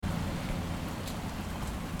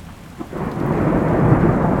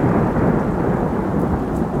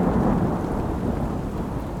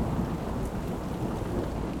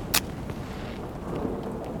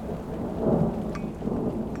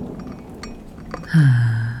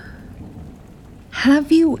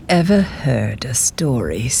Have you ever heard a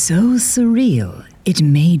story so surreal it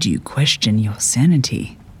made you question your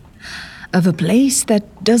sanity? Of a place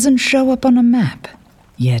that doesn't show up on a map,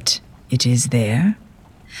 yet it is there?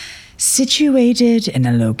 Situated in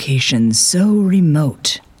a location so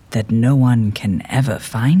remote that no one can ever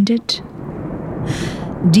find it?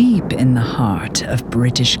 Deep in the heart of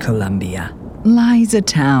British Columbia lies a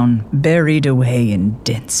town buried away in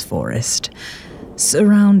dense forest,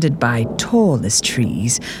 surrounded by tallest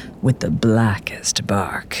trees with the blackest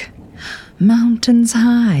bark. Mountains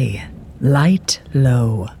high, light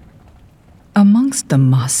low. Amongst the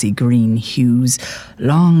mossy green hues,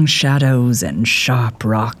 long shadows, and sharp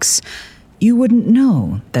rocks, you wouldn't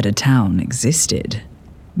know that a town existed.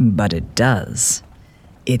 But it does.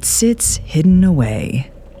 It sits hidden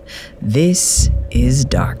away. This is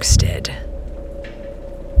Darkstead.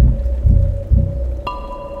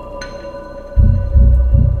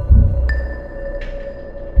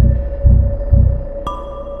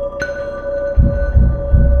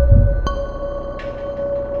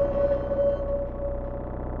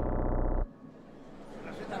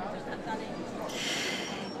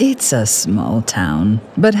 It's a small town,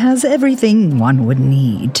 but has everything one would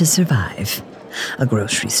need to survive. A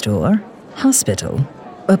grocery store, hospital,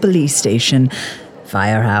 a police station,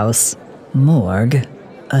 firehouse, morgue,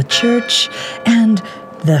 a church, and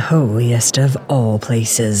the holiest of all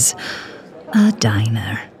places, a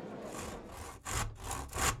diner.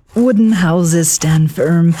 Wooden houses stand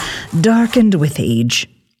firm, darkened with age.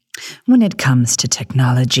 When it comes to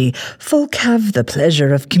technology, folk have the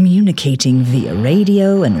pleasure of communicating via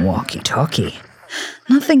radio and walkie-talkie.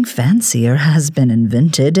 Nothing fancier has been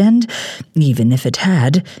invented, and even if it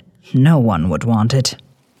had, no one would want it.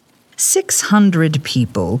 600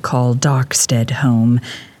 people call Darkstead home,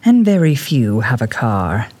 and very few have a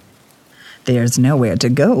car. There's nowhere to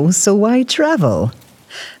go, so why travel?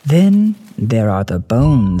 Then there are the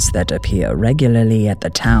bones that appear regularly at the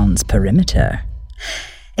town's perimeter.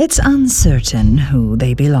 It's uncertain who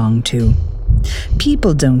they belong to.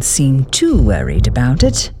 People don't seem too worried about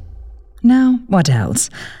it. Now, what else?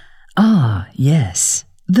 Ah, yes,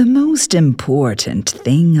 the most important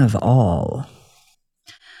thing of all.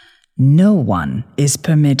 No one is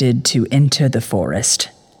permitted to enter the forest,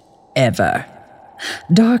 ever.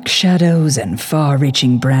 Dark shadows and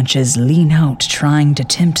far-reaching branches lean out trying to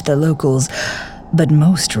tempt the locals, but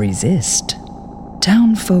most resist.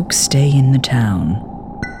 Town folk stay in the town.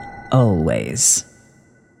 Always.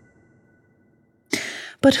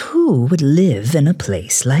 But who would live in a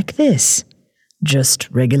place like this? Just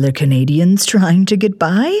regular Canadians trying to get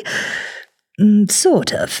by?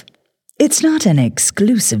 Sort of. It's not an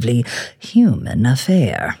exclusively human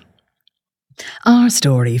affair. Our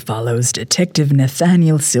story follows Detective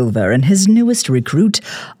Nathaniel Silver and his newest recruit,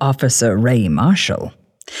 Officer Ray Marshall.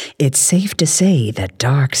 It's safe to say that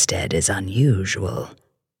Darkstead is unusual,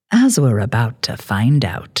 as we're about to find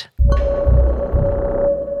out.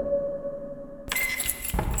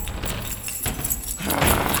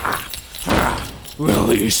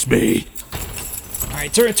 Release me. All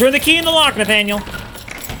right, turn the key in the lock, Nathaniel.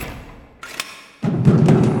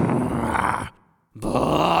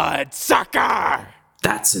 Bloodsucker!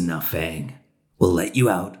 That's enough, Aang. We'll let you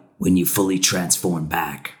out when you fully transform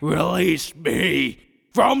back. Release me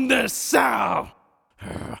from this cell!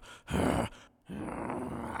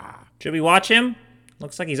 Should we watch him?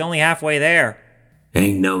 Looks like he's only halfway there.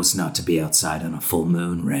 Aang knows not to be outside on a full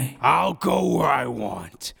moon, Ray. I'll go where I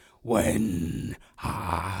want, when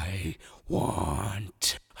I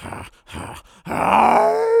want.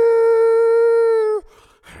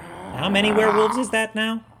 How many werewolves is that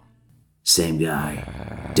now? Same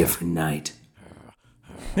guy, different night.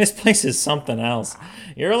 This place is something else.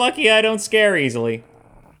 You're lucky I don't scare easily.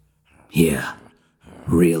 Yeah,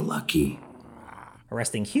 real lucky.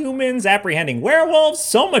 Arresting humans, apprehending werewolves,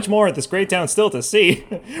 so much more at this great town still to see.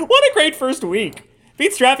 What a great first week.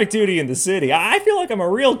 Beats traffic duty in the city. I feel like I'm a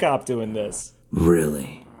real cop doing this.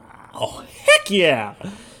 Really? Oh, heck yeah!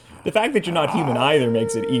 The fact that you're not human either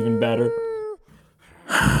makes it even better.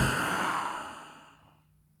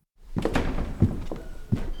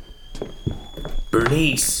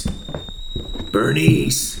 Bernice!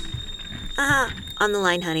 Bernice! On the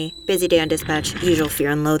line, honey. Busy day on dispatch. Usual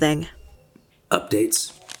fear and loathing.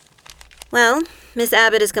 Updates? Well, Miss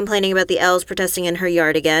Abbott is complaining about the elves protesting in her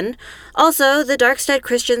yard again. Also, the Darkstead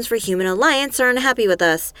Christians for Human Alliance are unhappy with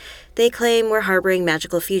us. They claim we're harboring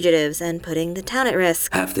magical fugitives and putting the town at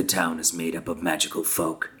risk. Half the town is made up of magical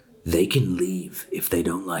folk. They can leave if they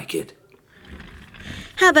don't like it.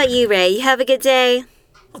 How about you, Ray? You have a good day?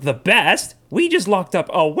 The best? We just locked up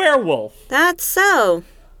a werewolf. That's so.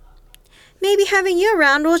 Maybe having you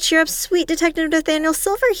around will cheer up sweet Detective Nathaniel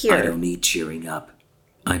Silver here. I don't need cheering up.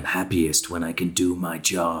 I'm happiest when I can do my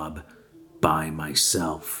job by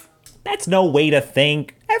myself. That's no way to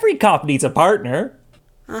think. Every cop needs a partner.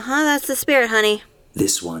 Uh-huh, that's the spirit, honey.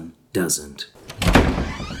 This one doesn't.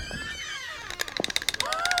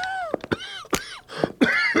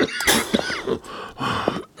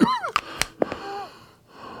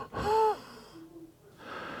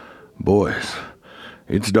 Boys,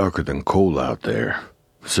 it's darker than coal out there.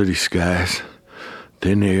 City skies,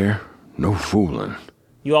 thin air, no fooling.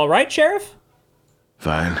 You all right, Sheriff?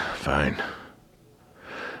 Fine.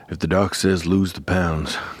 If the doc says lose the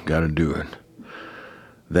pounds, gotta do it.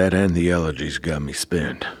 That and the allergies got me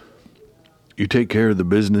spent. You take care of the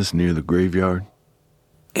business near the graveyard?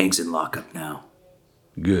 Hank's in lockup now.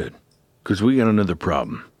 Good. 'Cause we got another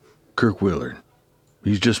problem. Kirk Willard.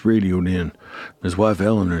 He's just radioed in. His wife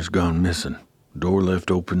Eleanor's gone missing. Door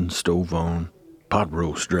left open, stove on. Pot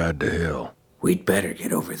roast dried to hell. We'd better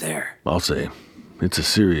get over there. I'll say, it's a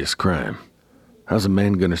serious crime. How's a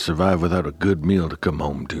man gonna survive without a good meal to come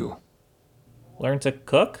home to? Learn to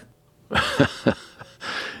cook?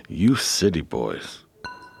 You city boys.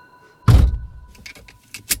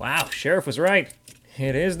 Wow, Sheriff was right.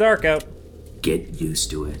 It is dark out. Get used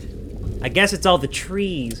to it. I guess it's all the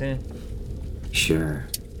trees, eh? Sure,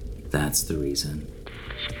 that's the reason.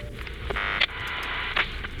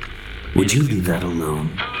 Would you leave that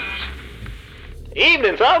alone?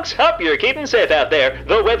 Evening, folks. Hope you're keeping safe out there.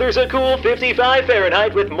 The weather's a cool 55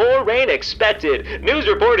 Fahrenheit with more rain expected. News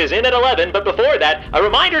report is in at 11, but before that, a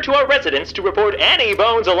reminder to our residents to report any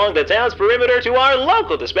bones along the town's perimeter to our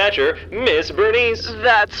local dispatcher, Miss Bernice.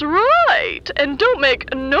 That's right. And don't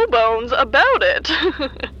make no bones about it.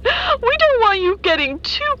 We don't want you getting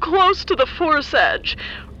too close to the force edge.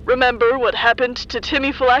 Remember what happened to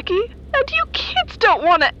Timmy Flacky? And you kids don't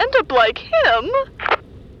want to end up like him.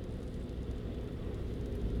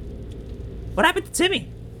 What happened to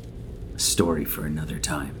Timmy? A story for another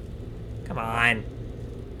time. Come on.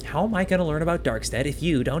 How am I going to learn about Darkstead if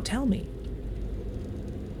you don't tell me?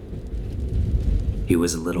 He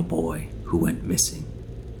was a little boy who went missing.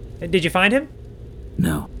 Did you find him?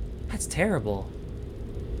 No. That's terrible.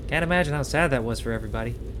 Can't imagine how sad that was for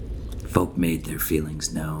everybody. Folk made their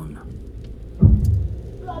feelings known.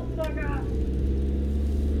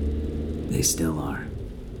 They still are.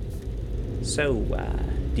 So,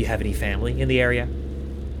 do you have any family in the area?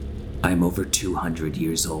 I'm over 200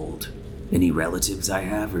 years old. Any relatives I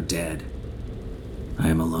have are dead. I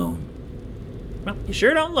am alone. Well, you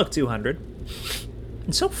sure don't look 200.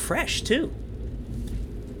 And so fresh, too.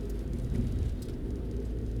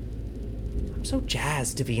 I'm so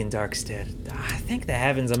jazzed to be in Darkstead. I thank the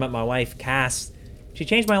heavens I met my wife, Cass. She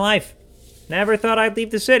changed my life. Never thought I'd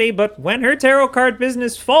leave the city, but when her tarot card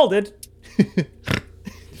business folded...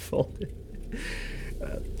 folded...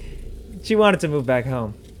 she wanted to move back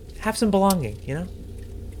home. Have some belonging, you know?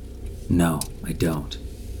 No, I don't.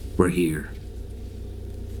 We're here.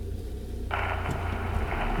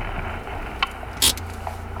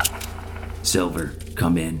 Silver,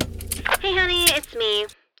 come in. Hey, honey, it's me.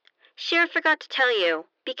 Sheriff forgot to tell you.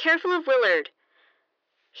 Be careful of Willard.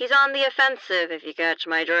 He's on the offensive, if you catch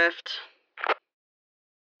my drift.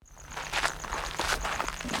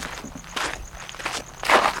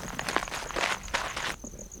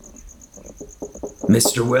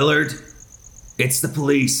 Mr. Willard, it's the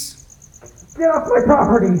police. Get off my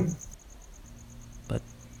property! But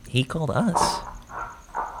he called us.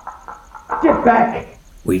 Get back!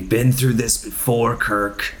 We've been through this before,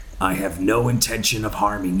 Kirk. I have no intention of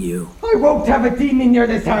harming you. I won't have a demon near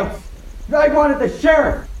this house! I wanted the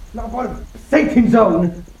sheriff, not one of Satan's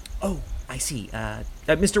own! Oh, I see.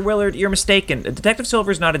 Mr. Willard, you're mistaken. Detective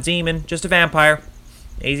Silver's not a demon, just a vampire.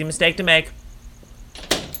 Easy mistake to make.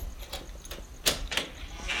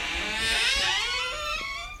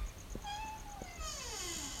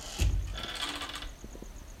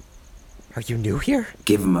 Are you new here?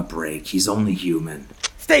 Give him a break. He's only human.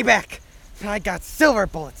 Stay back! I got silver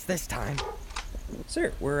bullets this time.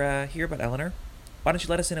 Sir, we're here about Eleanor. Why don't you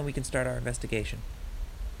let us in and we can start our investigation?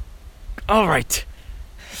 All right.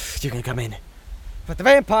 You can come in. But the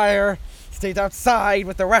vampire stays outside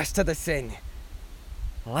with the rest of the sin.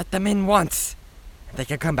 Let them in once, They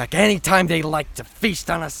can come back anytime they like to feast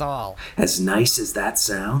on us all. As nice as that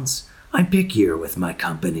sounds, I'm pickier with my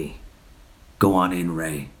company. Go on in,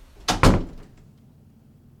 Ray.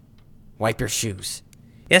 Wipe your shoes.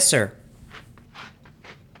 Yes, sir.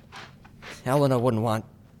 Eleanor wouldn't want...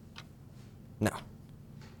 No.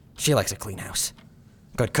 She likes a clean house.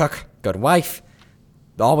 Good cook, good wife.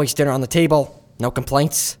 Always dinner on the table, no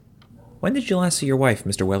complaints. When did you last see your wife,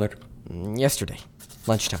 Mr. Willard? Yesterday,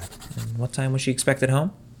 lunchtime. And what time was she expected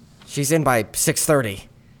home? She's in by 6:30.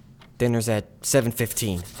 Dinner's at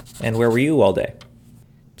 7:15. And where were you all day?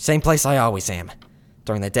 Same place I always am.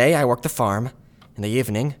 During the day, I work the farm. In the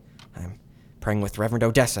evening, I'm praying with Reverend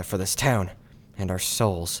Odessa for this town and our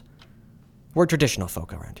souls. We're traditional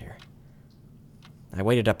folk around here. I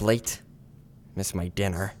waited up late, missed my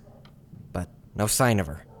dinner, but no sign of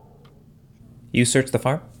her. You searched the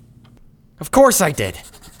farm? Of course I did.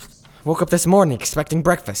 Woke up this morning expecting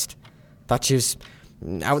breakfast. Thought she was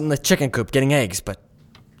out in the chicken coop getting eggs, but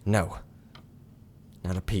no.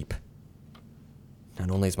 Not a peep. Not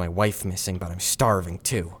only is my wife missing, but I'm starving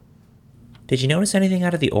too. Did you notice anything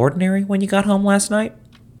out of the ordinary when you got home last night?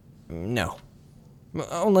 No.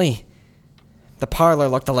 Only the parlor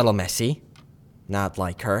looked a little messy. Not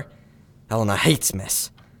like her. Elena hates mess.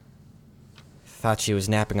 Thought she was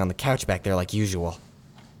napping on the couch back there like usual.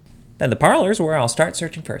 Then the parlor's where I'll start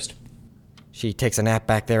searching first. She takes a nap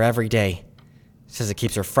back there every day. Says it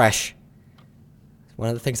keeps her fresh. It's one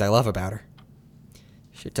of the things I love about her.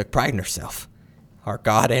 She took pride in herself. Our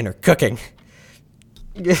God and her cooking.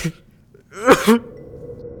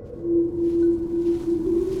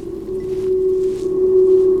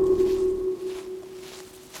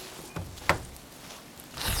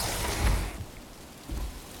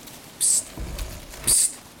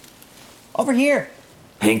 Over here!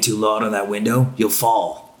 Hang too loud on that window, you'll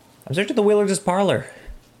fall. I'm searching the Willards' parlor.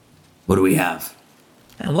 What do we have?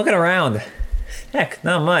 I'm looking around. Heck,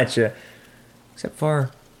 not much. Except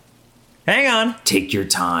for... Hang on! Take your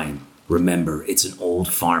time. Remember, it's an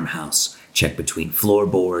old farmhouse. Check between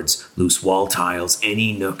floorboards, loose wall tiles,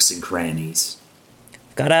 any nooks and crannies.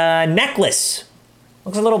 Got a necklace.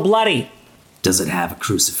 Looks a little bloody. Does it have a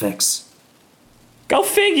crucifix? Go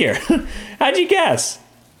figure! How'd you guess?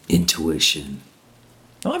 Intuition.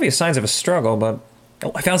 Obvious signs of a struggle, but...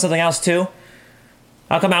 Oh, I found something else too.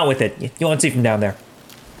 I'll come out with it. You won't see from down there.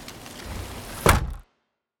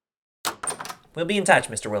 We'll be in touch,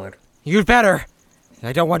 Mr. Willard. You'd better.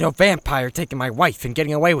 I don't want no vampire taking my wife and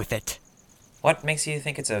getting away with it. What makes you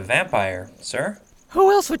think it's a vampire, sir?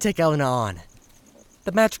 Who else would take Elena on?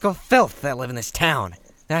 The magical filth that live in this town.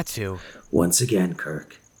 That's who. Once again,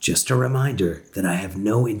 Kirk, just a reminder that I have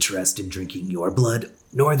no interest in drinking your blood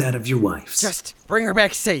nor that of your wife's. Just bring her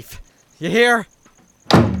back safe. You hear?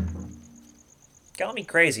 Call me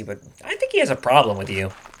crazy, but I think he has a problem with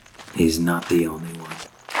you. He's not the only one.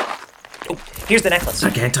 Oh, here's the necklace. I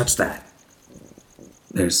can't touch that.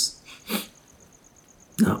 There's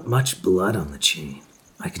not much blood on the chain.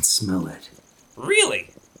 I can smell it.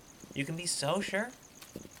 Really? You can be so sure?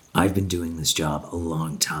 I've been doing this job a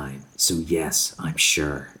long time, so yes, I'm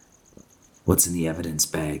sure. What's in the evidence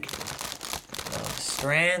bag?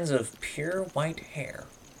 Strands of pure white hair.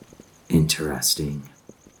 Interesting.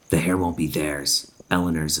 The hair won't be theirs.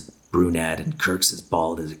 Eleanor's a brunette and Kirk's as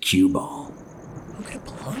bald as a cue ball. Who could it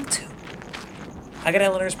belong to? I got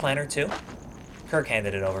Eleanor's planner too. Kirk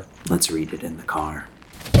handed it over. Let's read it in the car.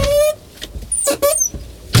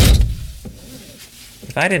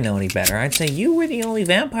 If I didn't know any better, I'd say you were the only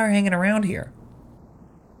vampire hanging around here.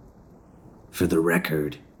 For the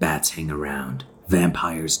record, bats hang around.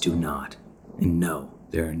 Vampires do not. And no,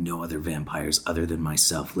 there are no other vampires other than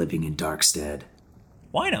myself living in Darkstead.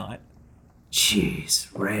 Why not? Jeez,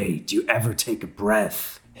 Ray, do you ever take a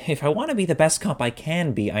breath? If I want to be the best cop I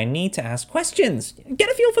can be, I need to ask questions. Get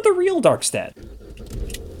a feel for the real Darkstead.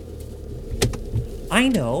 I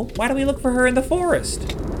know. Why do we look for her in the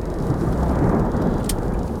forest?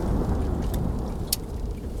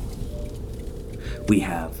 We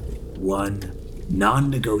have one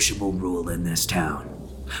non-negotiable rule in this town.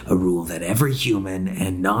 A rule that every human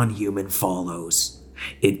and non-human follows.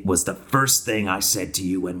 It was the first thing I said to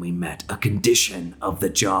you when we met, a condition of the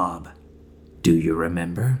job. Do you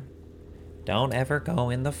remember? Don't ever go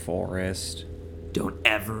in the forest. Don't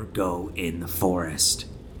ever go in the forest.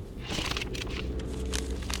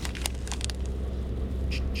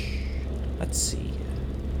 Let's see.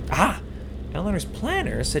 Ah! Eleanor's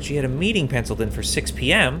planner said she had a meeting penciled in for 6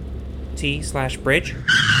 p.m. T/bridge.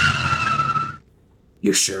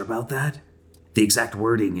 You're sure about that? The exact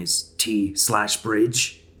wording is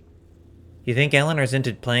T/bridge? You think Eleanor's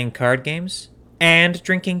into playing card games? And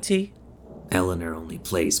drinking tea? Eleanor only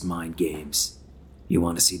plays mind games. You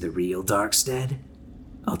want to see the real Darkstead?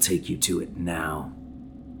 I'll take you to it now.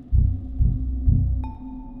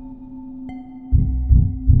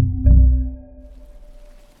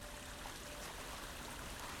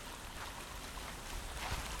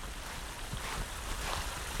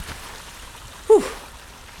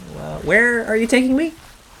 Where are you taking me?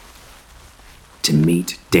 To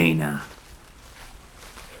meet Dana.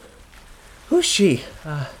 Who's she?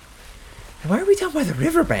 And why are we down by the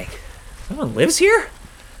riverbank? Someone lives here?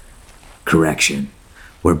 Correction.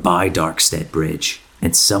 We're by Darkstead Bridge,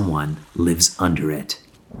 and someone lives under it.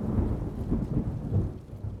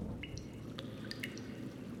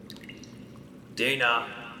 Dana?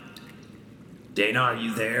 Dana, are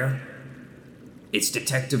you there? It's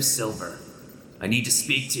Detective Silver. I need to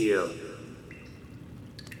speak to you.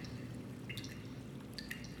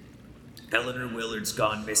 Eleanor Willard's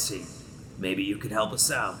gone missing. Maybe you could help us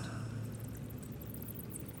out.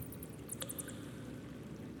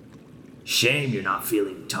 Shame you're not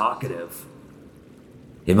feeling talkative.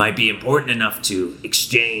 It might be important enough to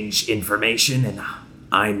exchange information, and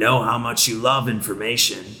I know how much you love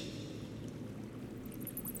information.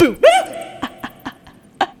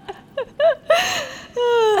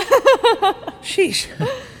 Sheesh.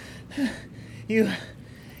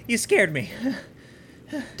 You scared me.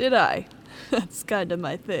 Did I? That's kind of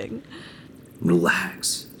my thing.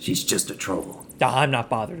 Relax. She's just a troll. Oh, I'm not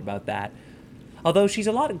bothered about that. Although she's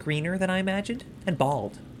a lot greener than I imagined, and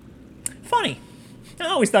bald. Funny. I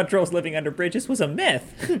always thought trolls living under bridges was a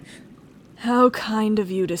myth. How kind of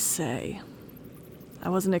you to say. I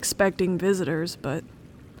wasn't expecting visitors, but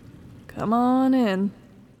come on in.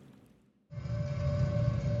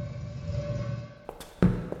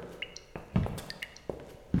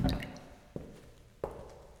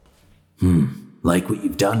 Like what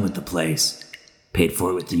you've done with the place. Paid for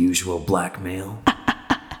it with the usual blackmail.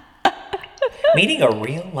 Meeting a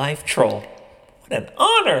real-life troll. What an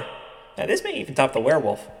honor! Now, this may even top the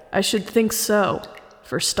werewolf. I should think so.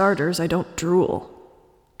 For starters, I don't drool.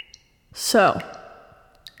 So,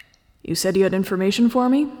 you said you had information for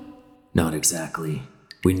me? Not exactly.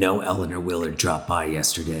 We know Eleanor Willard dropped by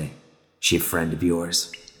yesterday. She a friend of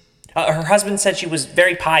yours? Her husband said she was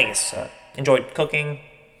very pious. Enjoyed cooking,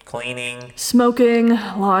 cleaning. Smoking,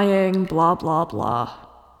 lying, blah blah blah.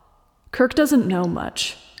 Kirk doesn't know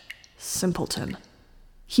much. Simpleton.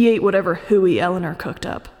 He ate whatever hooey Eleanor cooked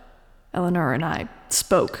up. Eleanor and I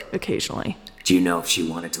spoke occasionally. Do you know if she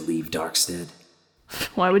wanted to leave Darkstead?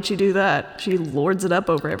 Why would she do that? She lords it up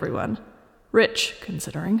over everyone. Rich,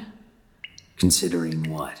 considering. Considering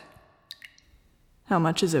what? How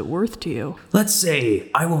much is it worth to you? Let's say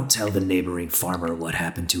I won't tell the neighboring farmer what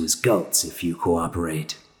happened to his goats if you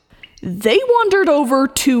cooperate. They wandered over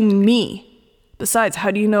to me. Besides, how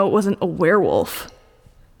do you know it wasn't a werewolf?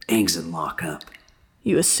 Aang's in lockup.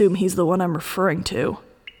 You assume he's the one I'm referring to.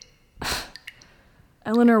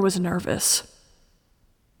 Eleanor was nervous.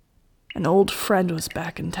 An old friend was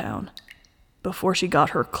back in town. Before she got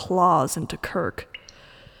her claws into Kirk.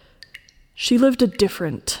 She lived a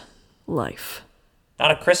different life.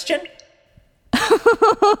 Not a Christian?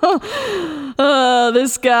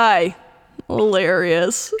 This guy.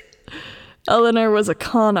 Hilarious. Eleanor was a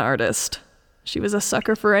con artist. She was a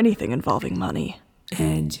sucker for anything involving money.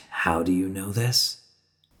 And how do you know this?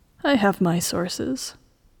 I have my sources.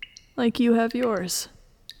 Like you have yours.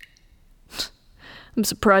 I'm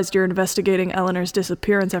surprised you're investigating Eleanor's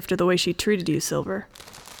disappearance after the way she treated you, Silver.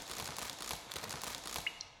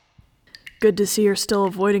 Good to see you're still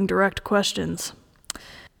avoiding direct questions.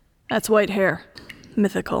 That's white hair.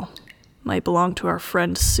 Mythical. Might belong to our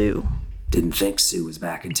friend Sue. Didn't think Sue was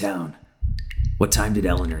back in town. What time did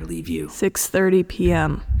Eleanor leave you? 6:30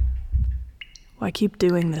 p.m. Why keep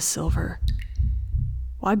doing this, Silver?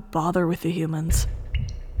 Why bother with the humans?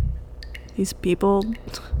 These people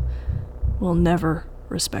will never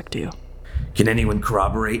respect you. Can anyone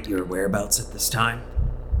corroborate your whereabouts at this time?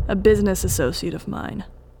 A business associate of mine,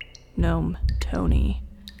 Gnome Tony.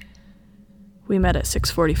 We met at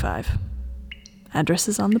 6:45. Address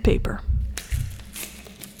is on the paper.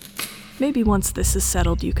 Maybe once this is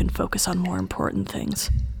settled, you can focus on more important things.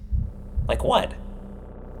 Like what?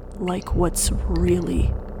 Like what's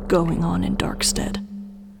really going on in Darkstead.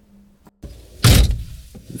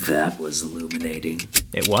 That was illuminating.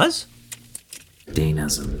 It was?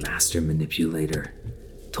 Dana's a master manipulator.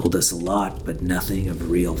 Told us a lot, but nothing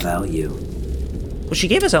of real value. Well, she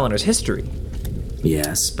gave us Eleanor's history.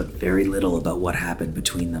 Yes, but very little about what happened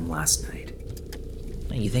between them last night.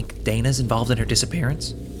 You think Dana's involved in her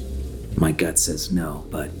disappearance? My gut says no,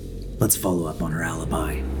 but let's follow up on her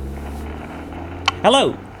alibi.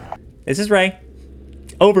 Hello. This is Ray.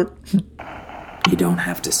 Over. You don't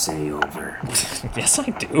have to say over. Yes, I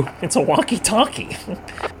do. It's a walkie-talkie.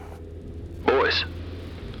 Boys,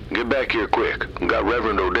 get back here quick. We've got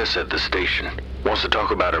Reverend Odessa at the station. Wants to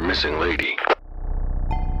talk about her missing lady.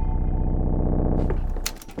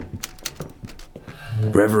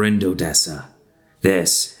 Reverend Odessa,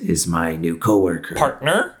 this is my new coworker.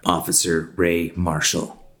 Partner? Officer Ray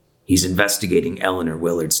Marshall. He's investigating Eleanor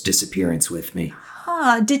Willard's disappearance with me.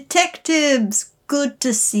 Detectives. Good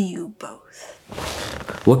to see you both.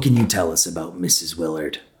 What can you tell us about Mrs.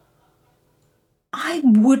 Willard? I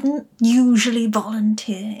wouldn't usually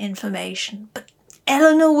volunteer information, but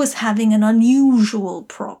Eleanor was having an unusual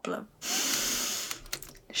problem.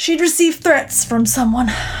 She'd received threats from someone.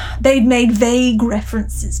 They'd made vague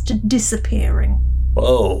references to disappearing.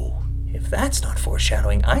 Whoa. If that's not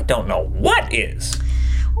foreshadowing, I don't know what is.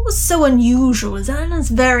 What was so unusual is Eleanor's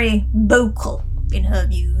very vocal in her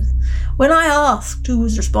views. When I asked who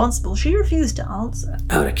was responsible, she refused to answer.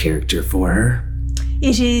 Out of character for her?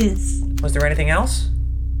 It is. Was there anything else?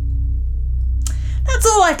 That's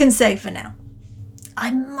all I can say for now.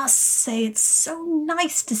 I must say it's so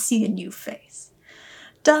nice to see a new face.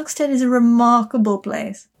 Darkstead is a remarkable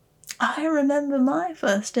place. I remember my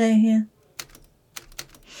first day here.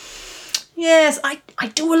 Yes, I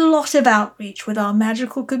do a lot of outreach with our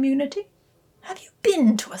magical community. Have you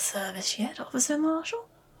been to a service yet, Officer Marshall?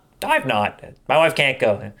 I've not. My wife can't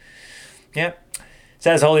go. Yep.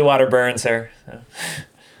 Says holy water burns her.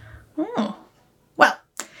 Well,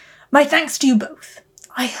 my thanks to you both.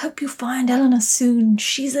 I hope you find Eleanor soon.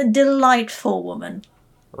 She's a delightful woman.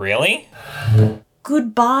 Really?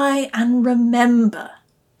 Goodbye, and remember,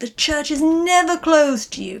 the church is never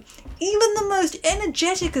closed to you. Even the most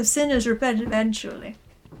energetic of sinners repent eventually.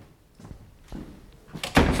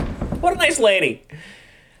 What a nice lady.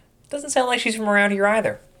 Doesn't sound like she's from around here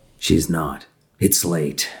either. She's not. It's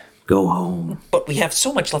late. Go home. But we have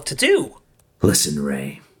so much left to do. Listen,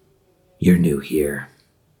 Ray. You're new here.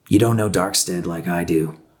 You don't know Darkstead like I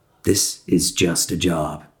do. This is just a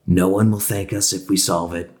job. No one will thank us if we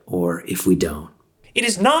solve it, or if we don't. It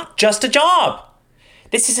is not just a job.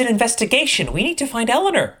 This is an investigation. We need to find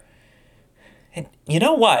Eleanor. And you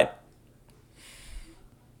know what?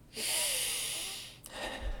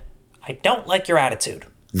 I don't like your attitude.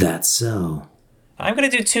 That's so. I'm going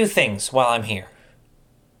to do two things while I'm here.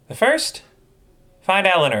 The first, find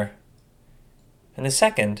Eleanor. And the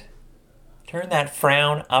second, turn that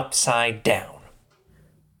frown upside down.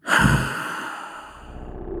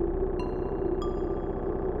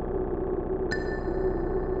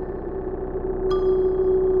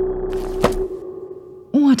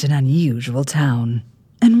 What an unusual town,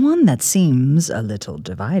 and one that seems a little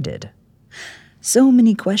divided. So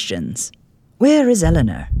many questions. Where is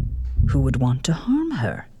Eleanor? Who would want to harm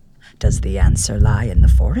her? Does the answer lie in the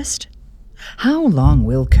forest? How long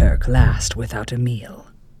will Kirk last without a meal?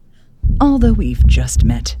 Although we've just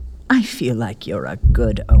met, I feel like you're a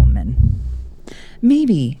good omen.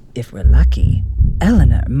 Maybe, if we're lucky,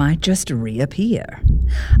 Eleanor might just reappear.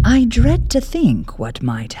 I dread to think what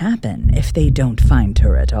might happen if they don't find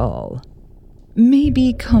her at all.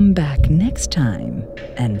 Maybe come back next time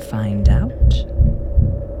and find out.